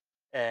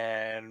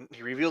 and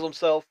he reveals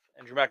himself.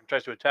 And Drew McIntyre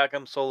tries to attack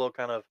him. Solo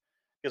kind of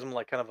gives him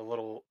like kind of a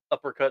little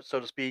uppercut, so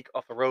to speak,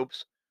 off the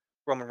ropes.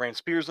 Roman Reigns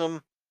spears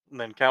him, and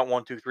then count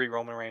 1, 2, 3.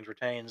 Roman Reigns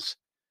retains.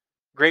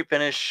 Great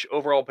finish.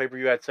 Overall pay per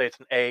view, I'd say it's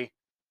an A.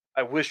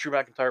 I wish Drew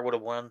McIntyre would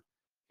have won.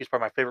 He's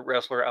probably my favorite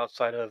wrestler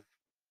outside of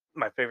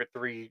my favorite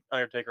 3: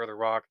 Undertaker, The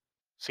Rock,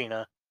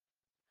 Cena,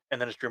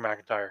 and then it's Drew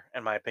McIntyre.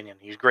 In my opinion,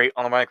 he's great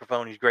on the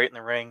microphone. He's great in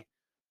the ring.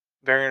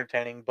 Very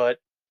entertaining. But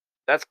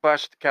that's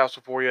Clash at the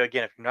Castle for you.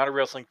 Again, if you're not a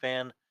wrestling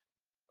fan,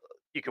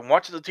 you can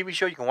watch it as a TV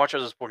show. You can watch it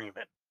as a sporting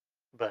event.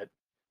 But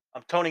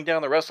I'm toning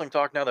down the wrestling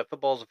talk now that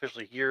football is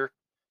officially here.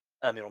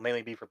 It'll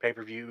mainly be for pay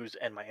per views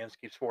and my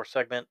Inskeep Sports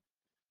segment.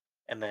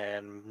 And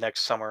then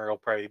next summer, it'll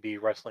probably be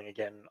wrestling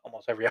again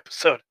almost every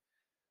episode.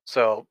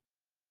 So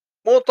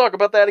we'll talk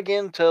about that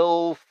again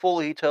till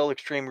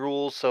Extreme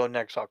Rules, so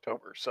next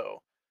October.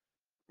 So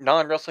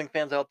non wrestling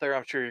fans out there,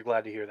 I'm sure you're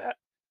glad to hear that.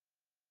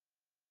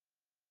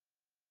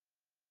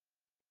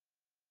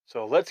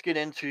 So let's get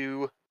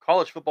into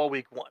college football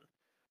week 1.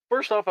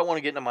 First off, I want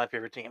to get into my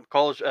favorite team.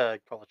 College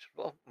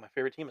football. My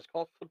favorite team is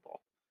college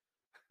football.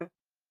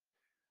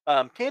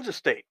 Kansas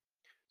State.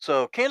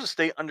 So Kansas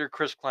State under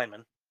Chris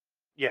Kleinman.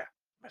 Yeah.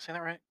 Am I saying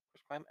that right?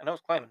 Kleiman. I know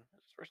it's Kleiman.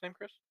 Is his first name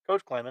Chris?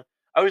 Coach Kleiman.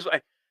 I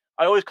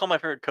always call my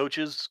favorite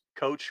coaches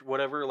Coach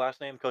whatever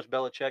last name. Coach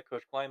Belichick,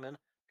 Coach Kleiman,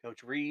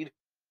 Coach Reed.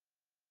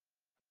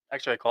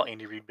 Actually, I call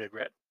Andy Reid Big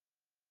Red.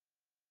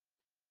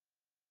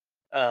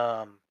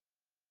 Um.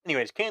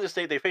 Anyways, Kansas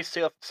State they faced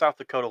South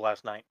Dakota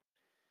last night,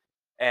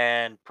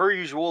 and per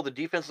usual, the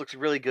defense looks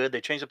really good. They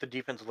changed up the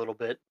defense a little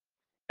bit.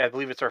 I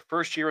believe it's our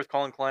first year with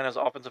Colin Klein as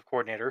offensive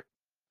coordinator.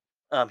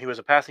 He was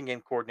a passing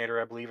game coordinator,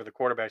 I believe, or the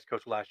quarterbacks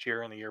coach last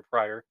year and the year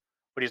prior,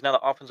 but he's now the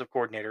offensive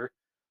coordinator.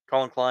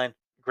 Colin Klein,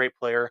 great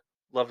player.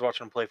 Loved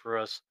watching him play for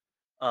us.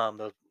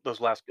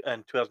 Those last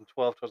in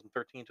 2012,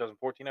 2013,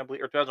 2014, I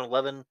believe, or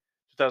 2011,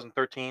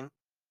 2013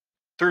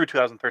 through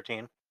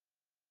 2013,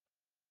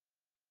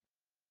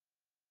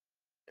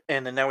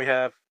 and then now we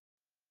have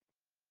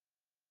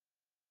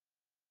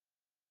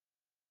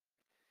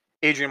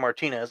Adrian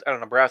Martinez out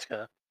of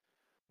Nebraska.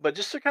 But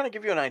just to kind of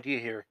give you an idea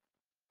here,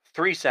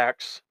 3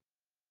 sacks,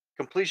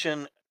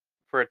 completion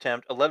per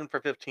attempt, 11 for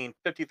 15,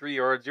 53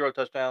 yards, 0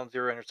 touchdowns,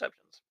 0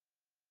 interceptions.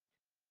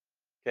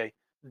 Okay.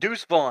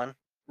 Deuce Vaughn,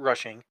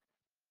 rushing,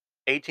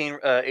 18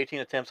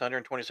 attempts,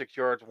 126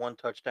 yards, 1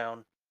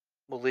 touchdown.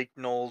 Malik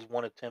Knowles,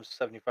 1 attempt,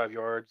 75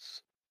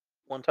 yards,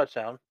 1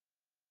 touchdown.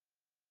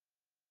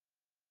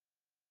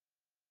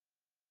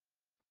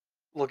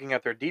 Looking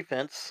at their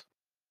defense,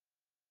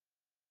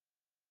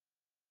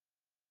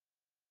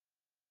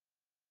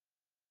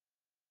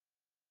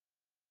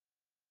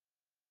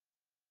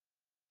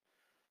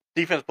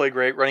 defense played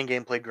great, running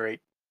game played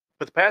great,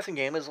 but the passing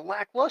game is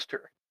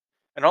lackluster.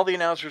 And all the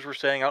announcers were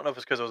saying, I don't know if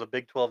it's because it was a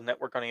Big 12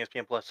 network on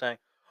ESPN Plus saying,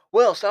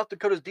 well, South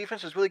Dakota's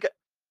defense is really good.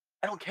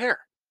 I don't care.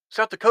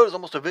 South Dakota is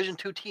almost a Division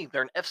II team.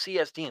 They're an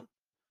FCS team.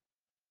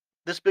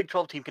 This Big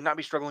 12 team cannot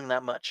be struggling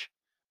that much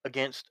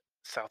against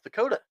South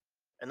Dakota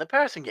in the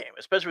passing game,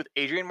 especially with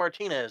Adrian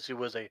Martinez, who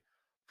was a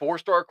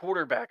 4-star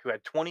quarterback who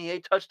had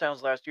 28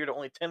 touchdowns last year to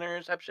only 10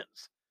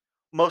 interceptions.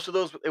 Most of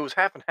those, it was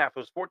half and half. It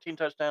was 14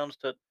 touchdowns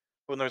to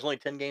when there's only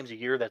 10 games a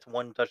year. That's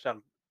 1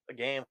 touchdown a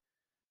game,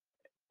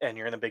 and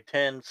you're in the Big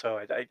Ten. So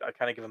I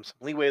kind of give them some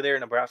leeway there.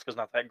 Nebraska's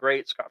not that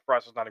great. Scott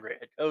Frost is not a great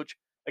head coach.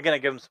 Again, I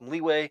give them some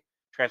leeway.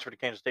 Transferred to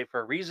Kansas State for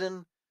a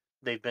reason.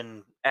 They've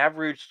been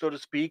average, so to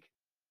speak,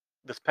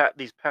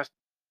 these past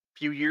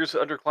few years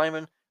under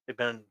Kleiman. They've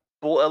been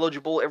bowl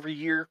eligible every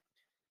year,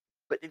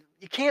 but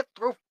you can't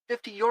throw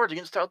 50 yards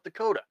against South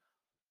Dakota.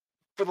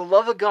 For the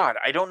love of God,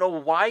 I don't know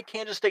why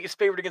Kansas State is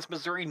favored against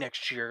Missouri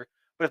next year,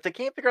 but if they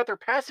can't figure out their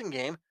passing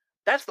game,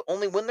 that's the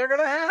only win they're going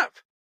to have.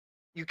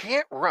 You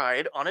can't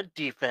ride on a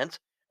defense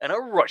and a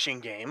rushing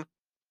game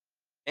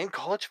in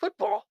college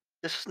football.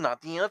 This is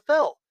not the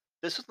NFL.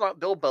 This is not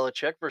Bill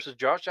Belichick versus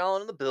Josh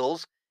Allen and the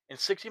Bills in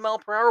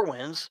 60-mile-per-hour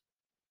winds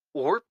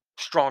or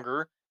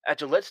stronger at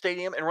Gillette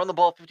Stadium and run the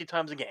ball 50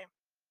 times a game.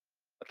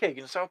 Okay,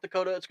 against South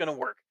Dakota, it's going to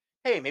work.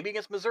 Hey, maybe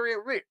against Missouri,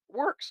 it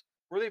works.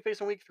 Where are they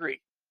facing week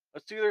 3?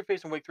 Let's see who they're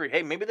facing week 3.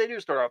 Hey, maybe they do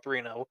start out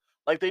 3-0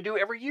 like they do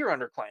every year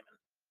under Kleiman.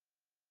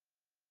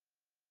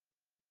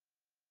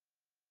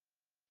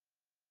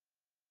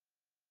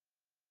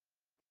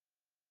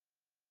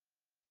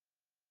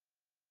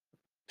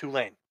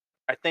 Tulane.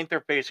 I think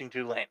they're facing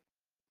Tulane.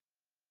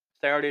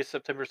 Saturday,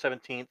 September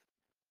 17th,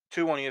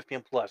 2 on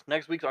ESPN Plus.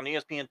 Next week's on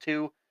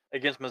ESPN2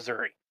 against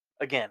Missouri.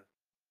 Again,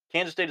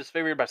 Kansas State is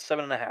favored by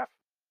 7.5.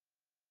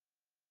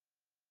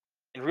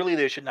 And really,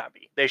 they should not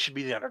be. They should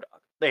be the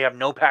underdog. They have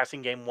no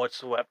passing game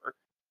whatsoever.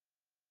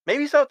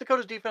 Maybe South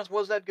Dakota's defense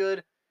was that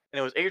good, and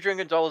it was Adrian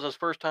Gonzalez's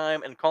first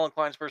time and Colin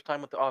Klein's first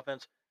time with the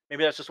offense.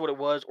 Maybe that's just what it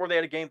was, or they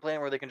had a game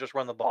plan where they can just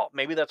run the ball.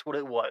 Maybe that's what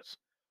it was.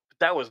 But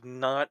that was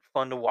not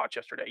fun to watch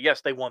yesterday. Yes,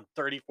 they won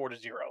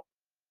 34-0.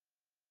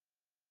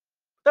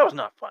 That was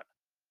not fun.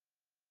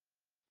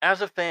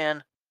 As a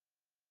fan,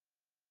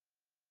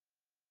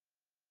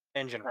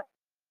 in general,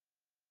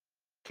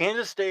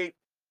 Kansas State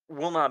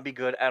will not be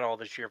good at all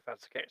this year if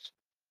that's the case.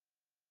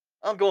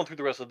 I'm going through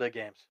the rest of the big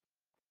games.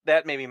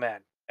 That made me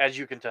mad, as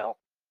you can tell.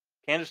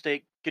 Kansas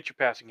State, get your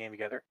passing game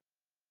together,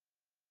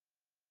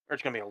 or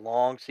it's going to be a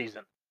long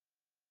season.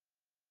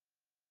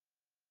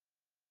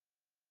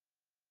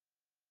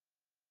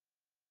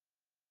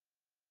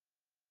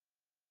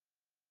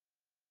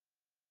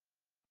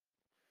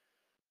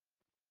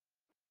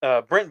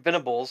 Brent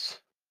Venables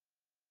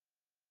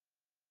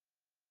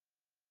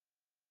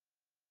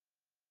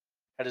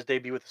had his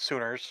debut with the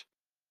Sooners.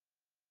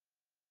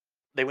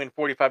 They win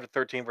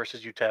 45-13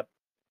 versus UTEP.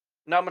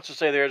 Not much to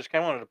say there. Just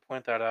kind of wanted to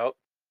point that out.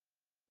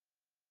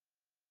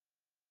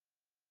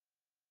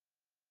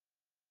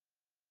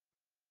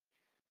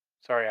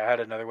 Sorry, I had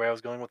another way I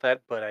was going with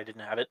that, but I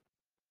didn't have it.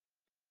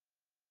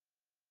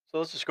 So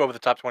let's just go over the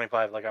top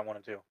 25 like I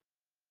wanted to.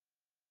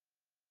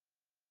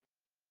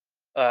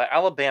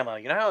 Alabama.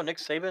 You know how Nick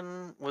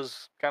Saban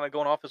was kind of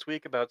going off this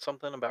week about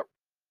something about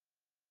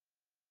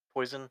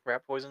poison,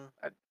 rat poison?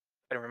 I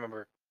don't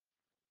remember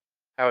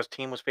how his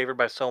team was favored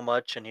by so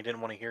much and he didn't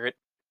want to hear it.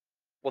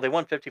 Well, they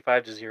won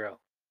 55-0.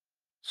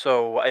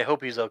 So I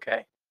hope he's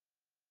okay.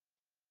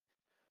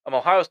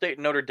 Ohio State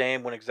and Notre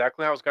Dame went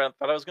exactly how thought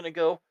I was going to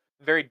go.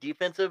 Very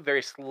defensive,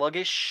 very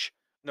sluggish.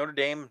 Notre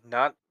Dame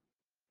not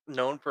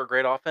known for a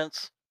great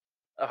offense.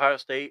 Ohio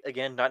State,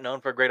 again, not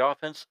known for a great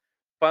offense.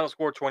 Final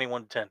score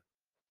 21-10.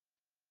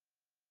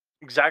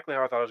 Exactly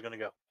how I thought it was going to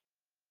go.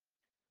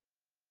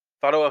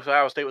 Thought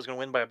Ohio State was going to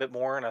win by a bit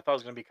more, and I thought it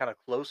was going to be kind of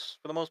close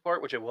for the most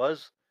part, which it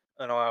was.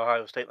 And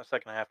Ohio State in the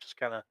second half just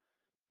kind of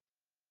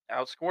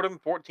outscored them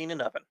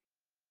 14-0.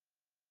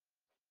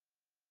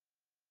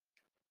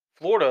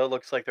 Florida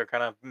looks like they're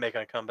kind of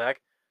making a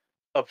comeback,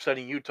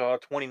 upsetting Utah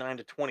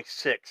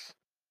 29-26.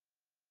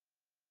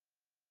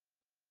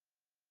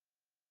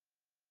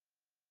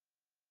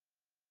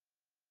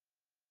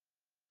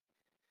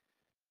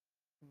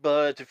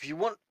 But if you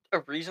want a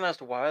reason as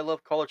to why I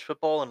love college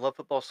football and love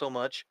football so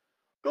much,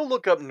 go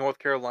look up North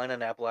Carolina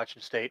and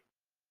Appalachian State.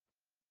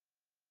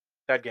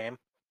 That game.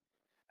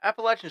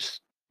 Appalachian,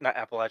 not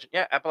Appalachian,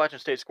 yeah, Appalachian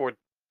State scored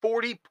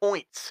 40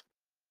 points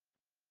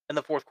in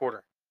the fourth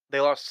quarter. They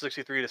lost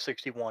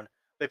 63-61.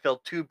 They failed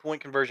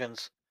 2-point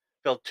conversions,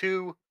 failed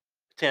two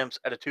attempts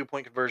at a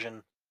 2-point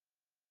conversion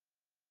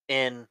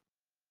in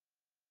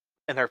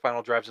in their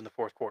final drives in the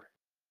fourth quarter.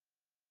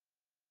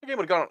 The game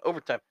would have gone on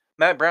overtime.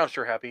 Matt Brown's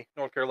sure happy.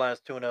 North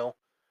Carolina's 2-0.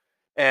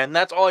 And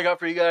that's all I got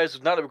for you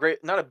guys. Not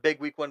a big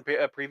week one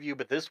preview,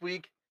 but this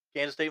week,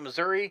 Kansas State,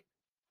 Missouri,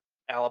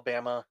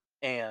 Alabama,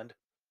 and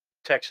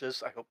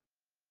Texas. I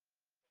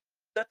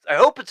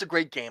hope it's a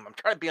great game. I'm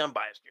trying to be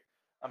unbiased here.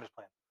 I'm just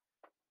playing.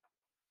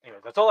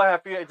 Anyways, that's all I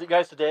have for you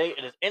guys today.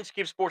 It is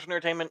Inskeep Sports and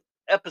Entertainment,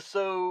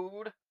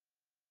 episode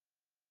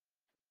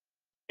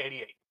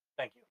 88.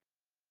 Thank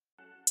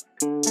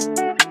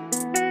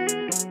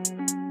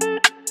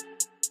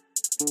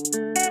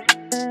you.